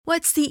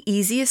What's the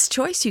easiest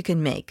choice you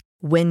can make?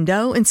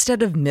 Window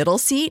instead of middle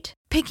seat?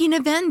 Picking a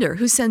vendor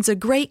who sends a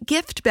great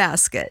gift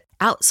basket?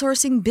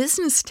 Outsourcing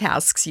business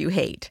tasks you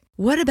hate?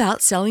 What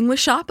about selling with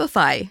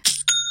Shopify?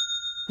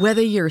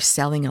 Whether you're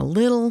selling a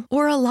little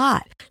or a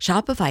lot,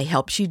 Shopify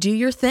helps you do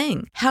your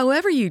thing,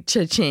 however you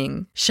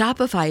cha-ching.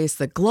 Shopify is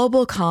the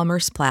global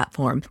commerce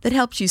platform that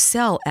helps you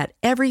sell at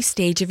every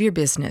stage of your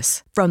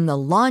business. From the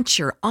launch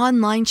your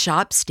online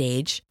shop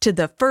stage to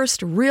the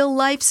first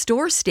real-life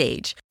store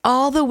stage,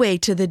 all the way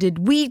to the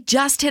did we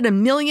just hit a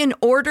million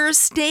orders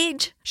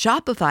stage.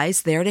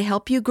 Shopify's there to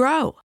help you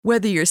grow.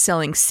 Whether you're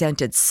selling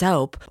scented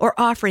soap or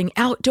offering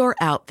outdoor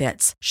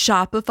outfits,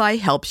 Shopify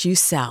helps you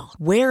sell.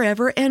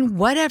 Wherever and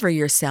whatever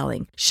you're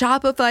selling,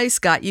 Shopify's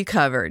got you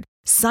covered.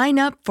 Sign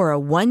up for a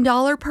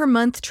 $1 per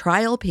month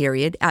trial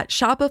period at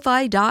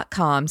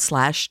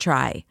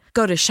shopify.com/try.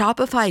 Go to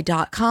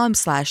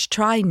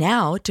shopify.com/try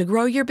now to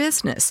grow your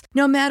business,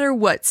 no matter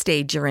what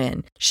stage you're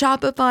in.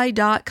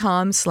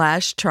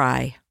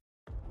 Shopify.com/try.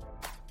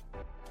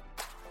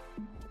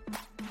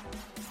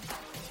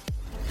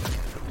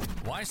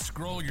 Why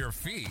scroll your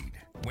feed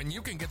when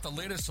you can get the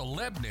latest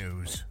celeb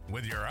news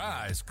with your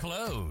eyes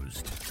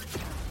closed?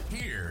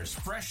 Here's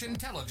fresh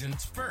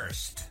intelligence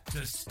first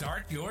to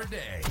start your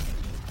day.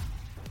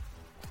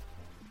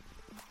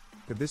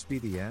 Could this be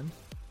the end?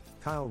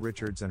 Kyle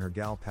Richards and her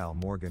gal pal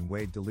Morgan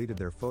Wade deleted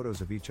their photos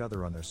of each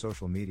other on their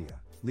social media,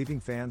 leaving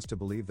fans to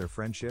believe their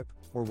friendship,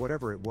 or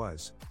whatever it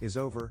was, is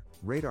over,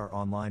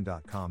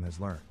 RadarOnline.com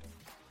has learned.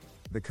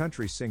 The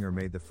country singer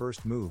made the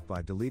first move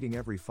by deleting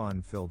every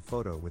fun-filled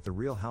photo with the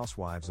Real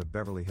Housewives of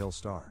Beverly Hills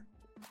star.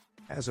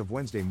 As of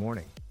Wednesday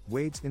morning,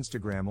 Wade's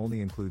Instagram only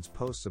includes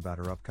posts about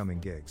her upcoming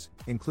gigs,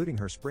 including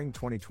her spring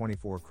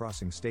 2024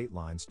 Crossing State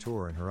Lines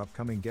tour and her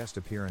upcoming guest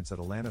appearance at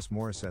Alanis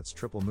Morissette's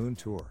Triple Moon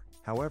tour.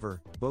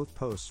 However, both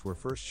posts were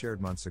first shared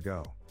months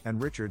ago,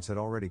 and Richards had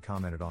already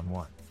commented on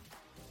one.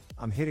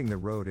 "I'm hitting the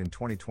road in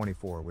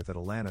 2024 with at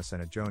Alanis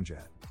and at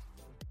JoanJett.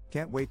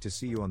 Can't wait to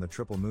see you on the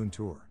Triple Moon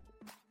tour.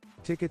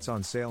 Tickets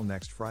on sale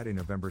next Friday,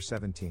 November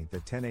 17th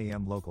at 10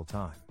 a.m. local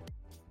time.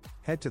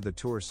 Head to the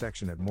tour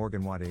section at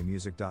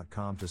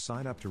morganwademusic.com to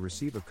sign up to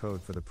receive a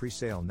code for the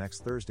pre-sale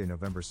next Thursday,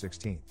 November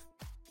 16th.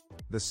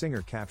 The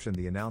singer captioned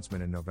the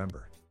announcement in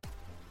November.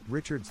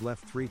 Richards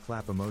left 3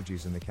 clap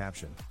emojis in the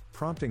caption,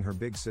 prompting her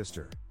big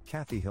sister,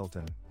 Kathy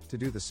Hilton, to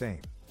do the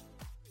same.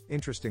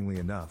 Interestingly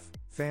enough,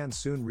 fans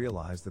soon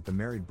realized that the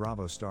married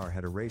Bravo star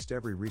had erased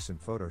every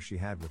recent photo she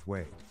had with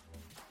Wade.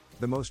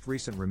 The most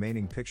recent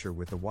remaining picture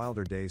with the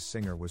Wilder Days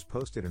singer was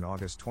posted in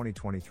August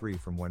 2023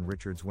 from when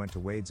Richards went to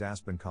Wade's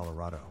Aspen,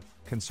 Colorado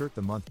concert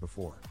the month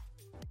before.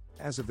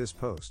 As of this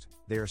post,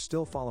 they are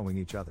still following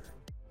each other.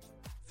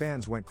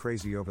 Fans went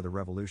crazy over the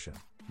revolution,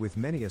 with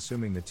many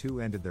assuming the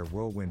two ended their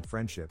whirlwind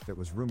friendship that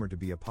was rumored to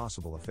be a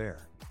possible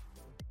affair.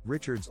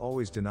 Richards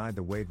always denied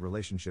the Wade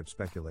relationship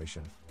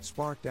speculation,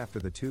 sparked after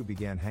the two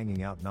began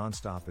hanging out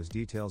nonstop as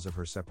details of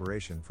her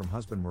separation from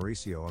husband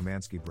Mauricio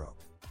Amansky broke.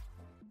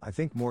 "I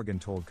think Morgan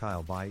told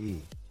Kyle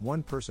bye,"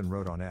 one person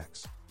wrote on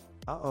X.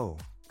 "Uh-oh,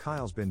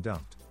 Kyle's been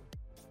dumped,"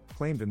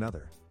 claimed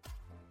another.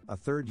 A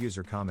third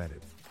user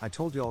commented, "I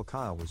told y'all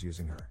Kyle was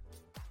using her.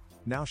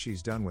 Now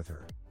she's done with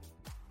her.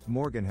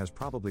 Morgan has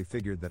probably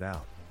figured that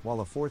out," while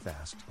a fourth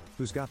asked,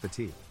 "Who's got the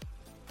tea?"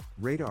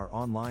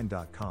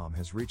 RadarOnline.com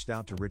has reached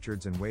out to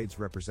Richards and Wade's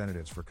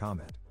representatives for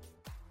comment.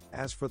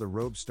 As for the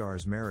Robe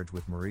star's marriage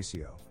with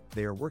Mauricio,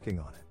 they are working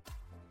on it.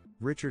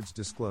 Richards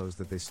disclosed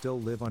that they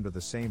still live under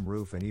the same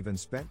roof and even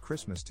spent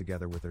Christmas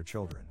together with their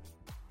children.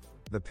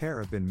 The pair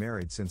have been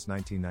married since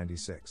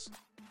 1996.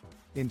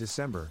 In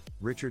December,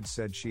 Richards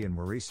said she and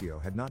Mauricio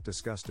had not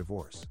discussed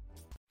divorce.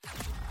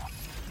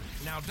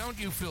 Now don't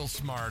you feel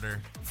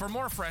smarter? For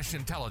more fresh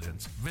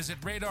intelligence,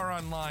 visit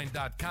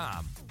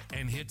RadarOnline.com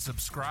and hit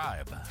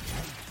subscribe.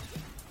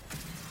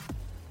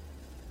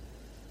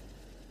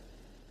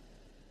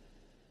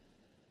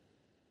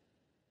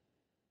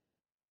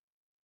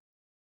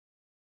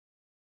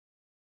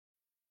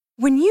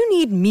 When you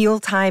need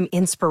mealtime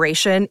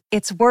inspiration,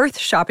 it's worth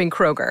shopping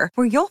Kroger,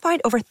 where you'll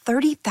find over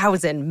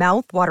 30,000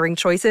 mouth-watering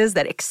choices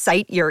that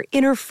excite your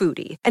inner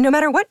foodie. And no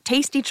matter what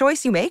tasty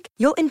choice you make,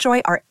 you'll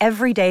enjoy our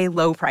everyday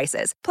low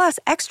prices, plus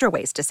extra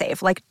ways to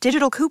save, like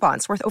digital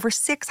coupons worth over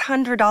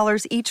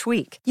 $600 each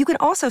week. You can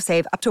also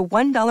save up to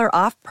 $1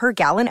 off per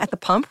gallon at the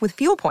pump with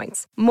fuel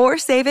points. More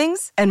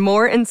savings and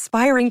more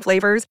inspiring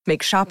flavors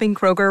make shopping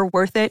Kroger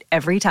worth it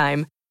every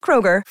time.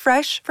 Kroger,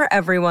 fresh for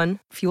everyone.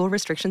 Fuel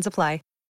restrictions apply.